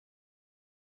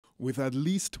With at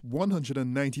least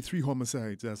 193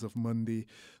 homicides as of Monday,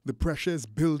 the pressure is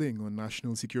building on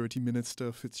National Security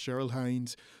Minister Fitzgerald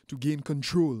Hinds to gain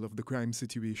control of the crime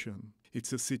situation.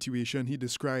 It's a situation he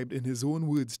described in his own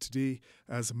words today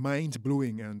as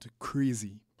mind-blowing and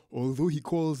crazy. Although he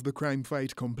calls the crime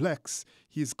fight complex,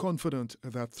 he is confident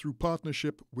that through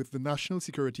partnership with the national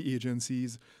security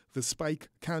agencies, the spike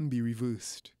can be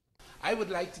reversed. I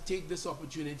would like to take this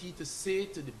opportunity to say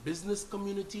to the business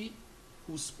community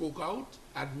who spoke out,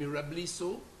 admirably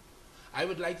so, I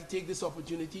would like to take this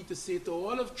opportunity to say to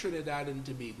all of Trinidad and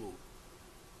Tobago,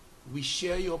 we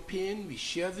share your pain, we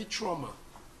share the trauma,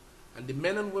 and the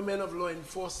men and women of law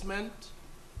enforcement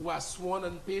who are sworn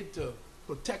and paid to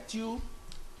protect you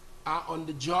are on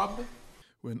the job.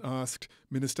 When asked,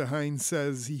 Minister Hinds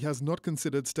says he has not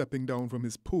considered stepping down from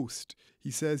his post.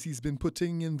 He says he's been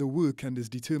putting in the work and is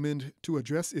determined to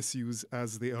address issues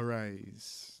as they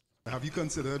arise. Have you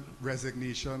considered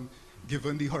resignation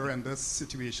given the horrendous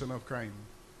situation of crime?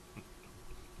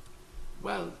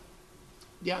 Well,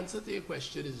 the answer to your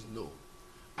question is no.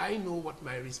 I know what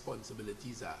my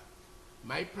responsibilities are.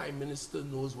 My Prime Minister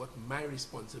knows what my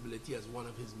responsibility as one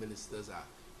of his ministers are.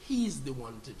 He's the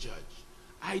one to judge.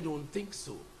 I don't think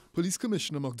so. Police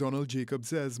Commissioner McDonald Jacob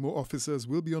says more officers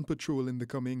will be on patrol in the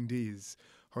coming days.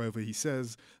 However, he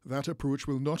says that approach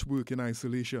will not work in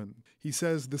isolation. He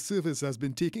says the service has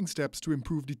been taking steps to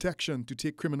improve detection to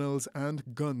take criminals and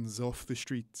guns off the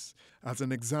streets. As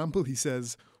an example, he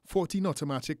says 14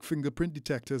 automatic fingerprint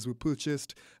detectors were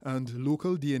purchased and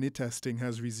local DNA testing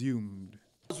has resumed.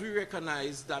 We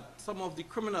recognize that some of the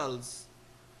criminals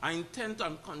are intent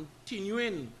on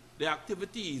continuing their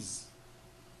activities,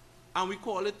 and we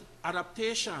call it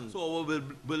adaptation. So our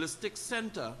ballistics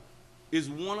center is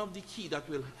one of the key that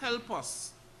will help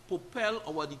us propel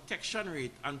our detection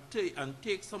rate and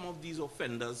take some of these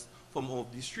offenders from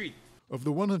off the street. Of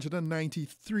the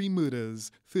 193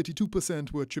 murders,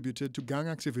 32% were attributed to gang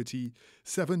activity,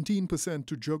 17%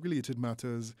 to drug-related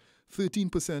matters,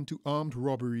 13% to armed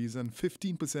robberies, and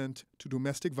 15% to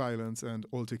domestic violence and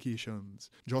altercations.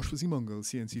 Seemungal,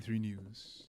 CNC3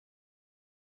 News.